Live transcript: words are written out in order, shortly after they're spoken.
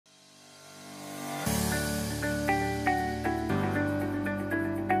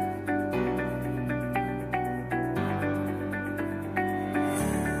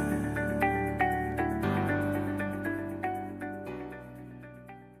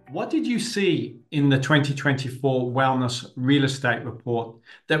What did you see in the 2024 Wellness Real Estate Report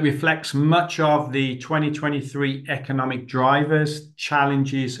that reflects much of the 2023 economic drivers,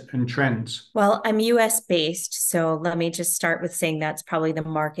 challenges, and trends? Well, I'm US based, so let me just start with saying that's probably the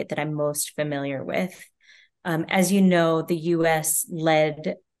market that I'm most familiar with. As you know, the US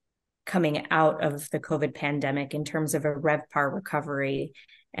led coming out of the COVID pandemic in terms of a RevPAR recovery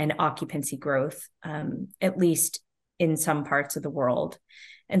and occupancy growth, at least in some parts of the world.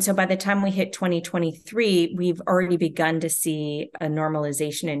 And so by the time we hit 2023, we've already begun to see a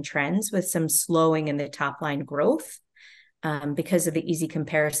normalization in trends with some slowing in the top line growth. Because of the easy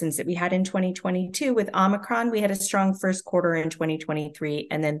comparisons that we had in 2022 with Omicron, we had a strong first quarter in 2023,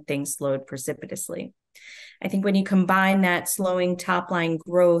 and then things slowed precipitously. I think when you combine that slowing top line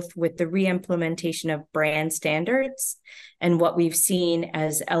growth with the re-implementation of brand standards and what we've seen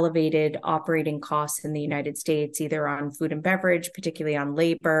as elevated operating costs in the United States, either on food and beverage, particularly on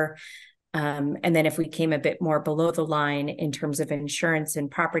labor, and then if we came a bit more below the line in terms of insurance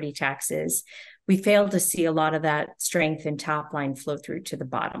and property taxes, we failed to see a lot of that strength in top line flow through to the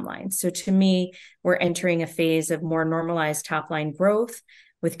bottom line. So to me, we're entering a phase of more normalized top line growth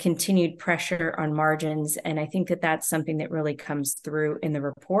with continued pressure on margins. And I think that that's something that really comes through in the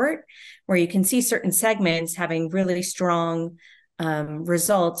report, where you can see certain segments having really strong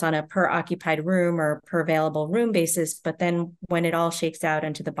results on a per occupied room or per available room basis. But then when it all shakes out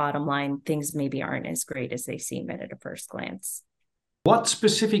into the bottom line, things maybe aren't as great as they seem at a first glance. What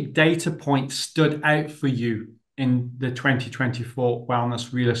specific data points stood out for you in the 2024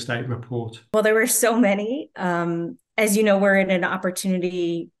 Wellness Real Estate Report? Well, there were so many. As you know, we're in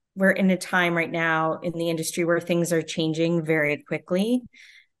a time right now in the industry where things are changing very quickly.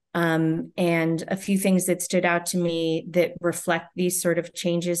 And a few things that stood out to me that reflect these sort of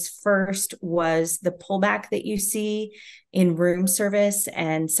changes. First was the pullback that you see in room service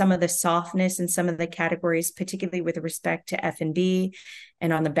and some of the softness in some of the categories, particularly with respect to F&B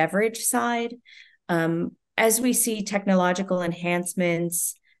and on the beverage side. As we see technological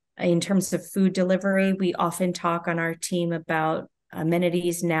enhancements in terms of food delivery, we often talk on our team about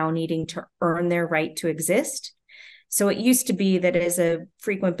amenities now needing to earn their right to exist. So it used to be that as a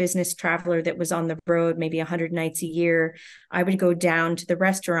frequent business traveler that was on the road, maybe 100 nights a year, I would go down to the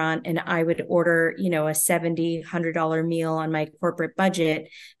restaurant and I would order, a $70, $100 meal on my corporate budget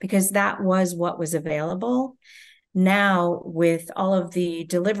because that was what was available. Now, with all of the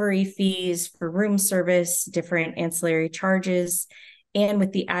delivery fees for room service, different ancillary charges, and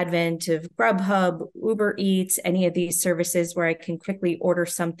with the advent of Grubhub, Uber Eats, any of these services where I can quickly order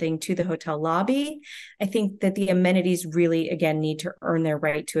something to the hotel lobby, I think that the amenities really, again, need to earn their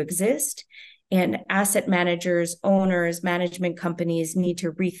right to exist. And asset managers, owners, management companies need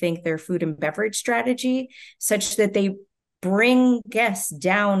to rethink their food and beverage strategy such that they bring guests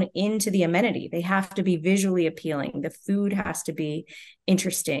down into the amenity. They have to be visually appealing. The food has to be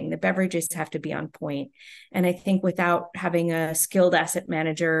interesting. The beverages have to be on point. And I think without having a skilled asset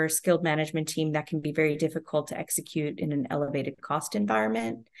manager, skilled management team, that can be very difficult to execute in an elevated cost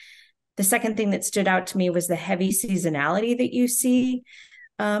environment. The second thing that stood out to me was the heavy seasonality that you see.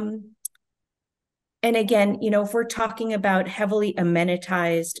 And again, if we're talking about heavily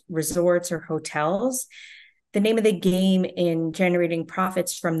amenitized resorts or hotels, the name of the game in generating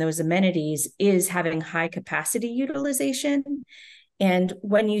profits from those amenities is having high capacity utilization. And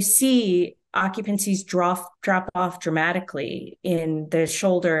when you see occupancies drop off dramatically in the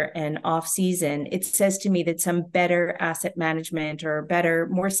shoulder and off season, it says to me that some better asset management or better,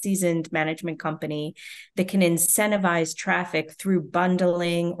 more seasoned management company that can incentivize traffic through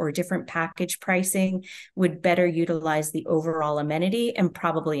bundling or different package pricing would better utilize the overall amenity and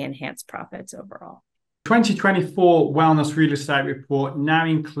probably enhance profits overall. 2024 Wellness Real Estate Report now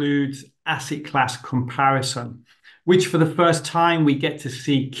includes asset class comparison, which for the first time we get to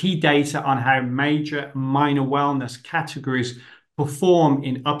see key data on how major and minor wellness categories perform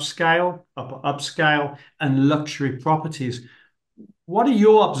in upscale, upper upscale, and luxury properties. What are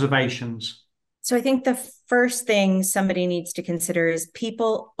your observations? So I think the first thing somebody needs to consider is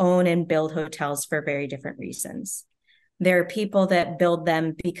people own and build hotels for very different reasons. There are people that build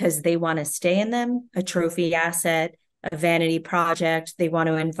them because they want to stay in them, a trophy asset, a vanity project. They want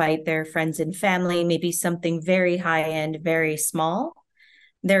to invite their friends and family, maybe something very high end, very small.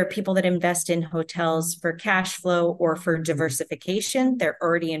 There are people that invest in hotels for cash flow or for diversification. They're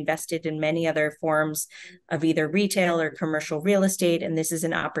already invested in many other forms of either retail or commercial real estate, and this is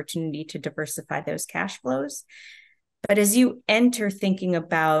an opportunity to diversify those cash flows. But as you enter thinking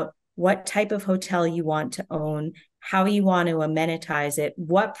about what type of hotel you want to own how you want to amenitize it,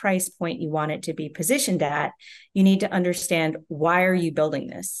 what price point you want it to be positioned at, you need to understand, why are you building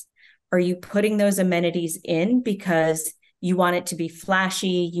this? Are you putting those amenities in because you want it to be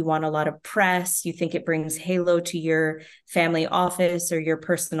flashy, you want a lot of press, you think it brings halo to your family office or your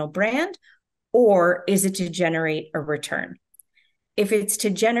personal brand? Or is it to generate a return? If it's to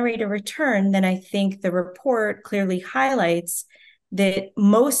generate a return, then I think the report clearly highlights that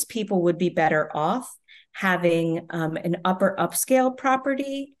most people would be better off having an upper upscale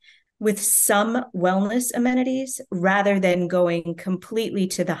property with some wellness amenities rather than going completely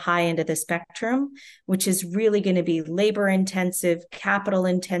to the high end of the spectrum, which is really going to be labor intensive, capital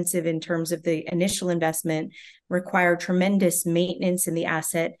intensive in terms of the initial investment, require tremendous maintenance in the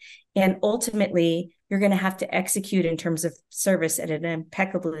asset, and ultimately you're going to have to execute in terms of service at an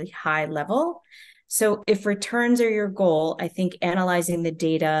impeccably high level. So if returns are your goal, I think analyzing the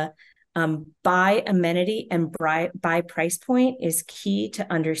data by amenity and by price point is key to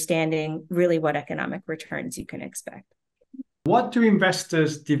understanding really what economic returns you can expect. What do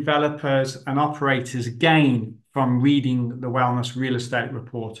investors, developers, and operators gain from reading the Wellness Real Estate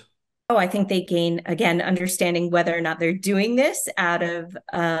Report? Oh, I think they gain, again, understanding whether or not they're doing this out of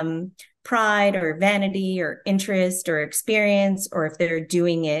pride or vanity or interest or experience, or if they're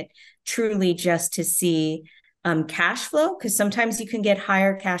doing it truly just to see cash flow, because sometimes you can get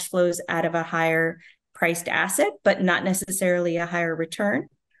higher cash flows out of a higher priced asset, but not necessarily a higher return.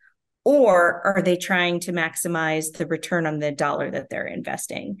 Or are they trying to maximize the return on the dollar that they're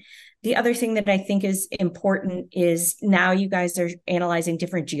investing? The other thing that I think is important is now you guys are analyzing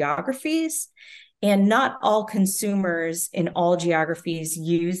different geographies, and not all consumers in all geographies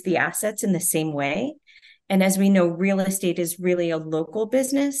use the assets in the same way. And as we know, real estate is really a local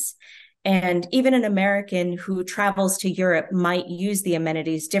business. And even an American who travels to Europe might use the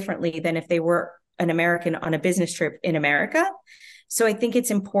amenities differently than if they were an American on a business trip in America. So I think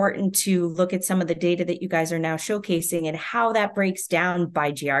it's important to look at some of the data that you guys are now showcasing and how that breaks down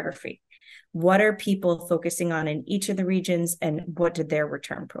by geography. What are people focusing on in each of the regions, and what did their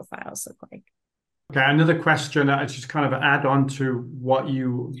return profiles look like? Okay, another question that I just kind of add on to what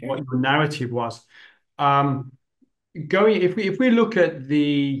your narrative was. If we look at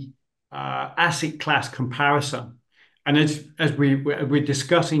the asset class comparison, and as we're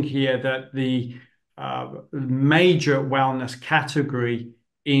discussing here, that the major wellness category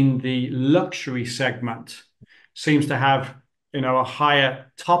in the luxury segment seems to have, a higher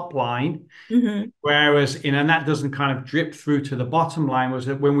top line, whereas and that doesn't kind of drip through to the bottom line. Was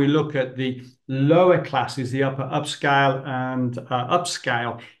that when we look at the lower classes, the upper upscale and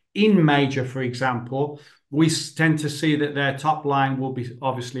upscale in major, for example, we tend to see that their top line will be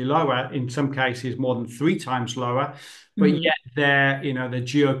obviously lower, in some cases more than 3 times lower, but yet their the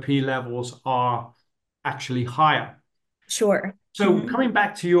GOP levels are actually higher. Sure. So coming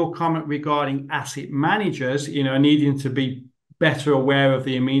back to your comment regarding asset managers, needing to be better aware of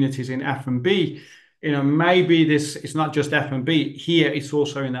the amenities in F&B, maybe this is not just F&B here, it's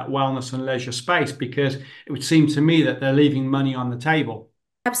also in that wellness and leisure space, because it would seem to me that they're leaving money on the table.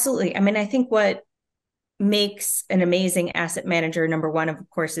 Absolutely. I mean, I think what makes an amazing asset manager, number one, of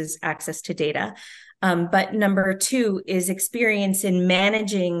course, is access to data. But number two is experience in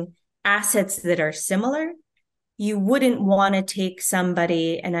managing assets that are similar. You wouldn't want to take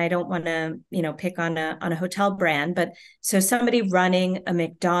somebody, and I don't want to, pick on a hotel brand, but so somebody running a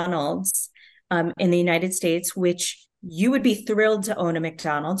McDonald's in the United States, which you would be thrilled to own a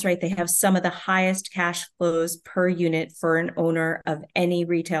McDonald's, right? They have some of the highest cash flows per unit for an owner of any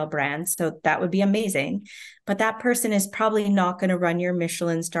retail brand. So that would be amazing. But that person is probably not going to run your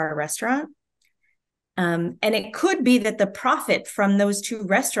Michelin star restaurant. And it could be that the profit from those 2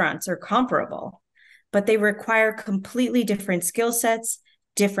 restaurants are comparable, but they require completely different skill sets,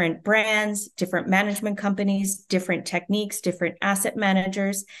 different brands, different management companies, different techniques, different asset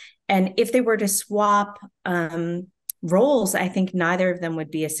managers. And if they were to swap roles, I think neither of them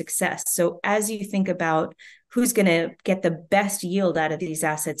would be a success. So as you think about who's going to get the best yield out of these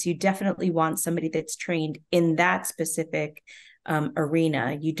assets, you definitely want somebody that's trained in that specific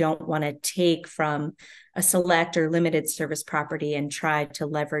arena. You don't want to take from a select or limited service property and try to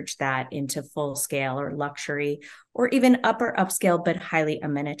leverage that into full scale or luxury or even upper upscale, but highly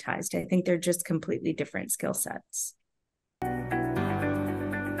amenitized. I think they're just completely different skill sets.